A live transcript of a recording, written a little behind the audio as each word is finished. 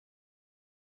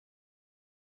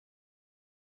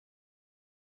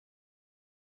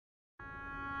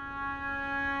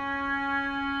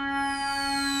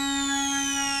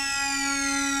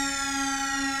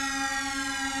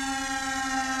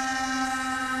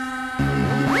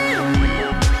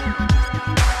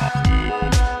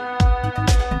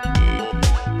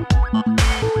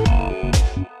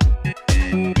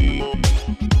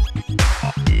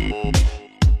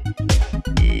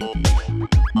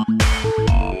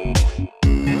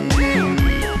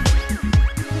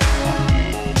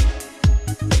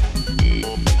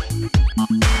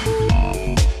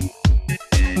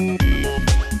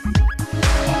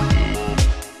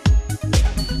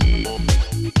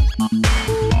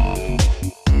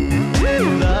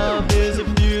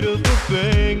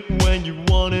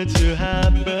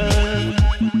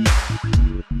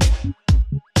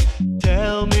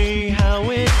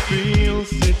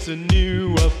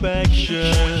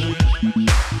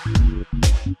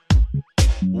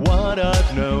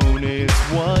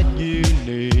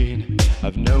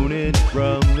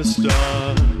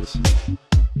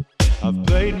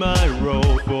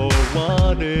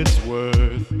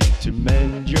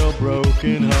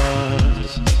broken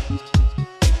heart.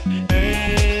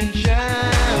 Angel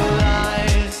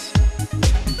eyes,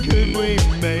 could we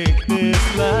make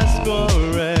this last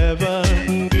forever?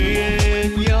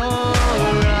 In your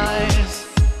eyes,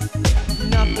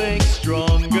 nothing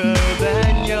stronger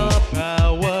than your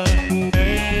power.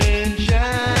 Angel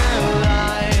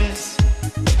eyes,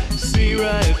 see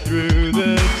right through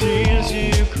the tears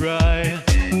you cry.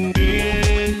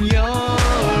 In your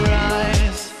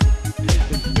eyes,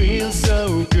 it feels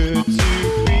so good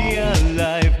to be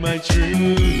alive, my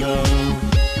true love.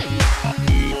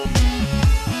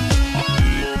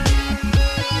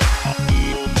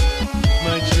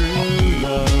 My true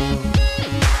love.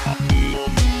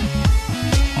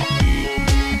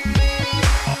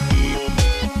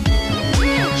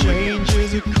 Change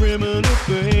is a criminal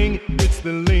thing, it's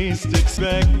the least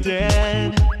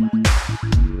expected.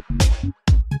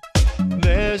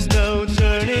 There's no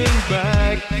turning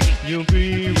back, you'll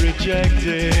be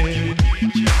rejected.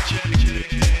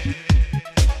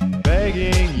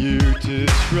 Begging you to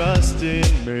trust in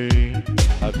me,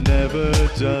 I've never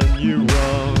done you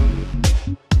wrong.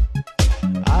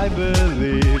 I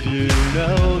believe you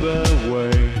know the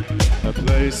way, a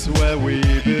place where we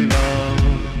belong.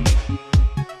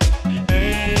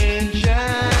 Angel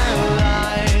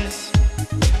eyes,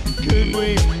 could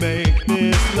we make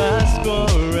this last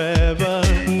forever?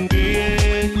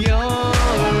 In your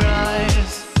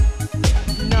eyes,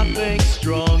 nothing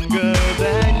stronger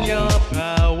than your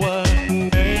power.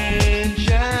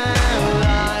 Angel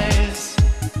eyes,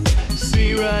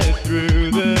 see right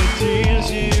through the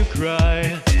tears you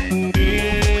cry.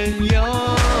 In your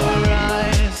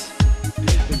eyes,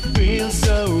 it feels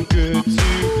so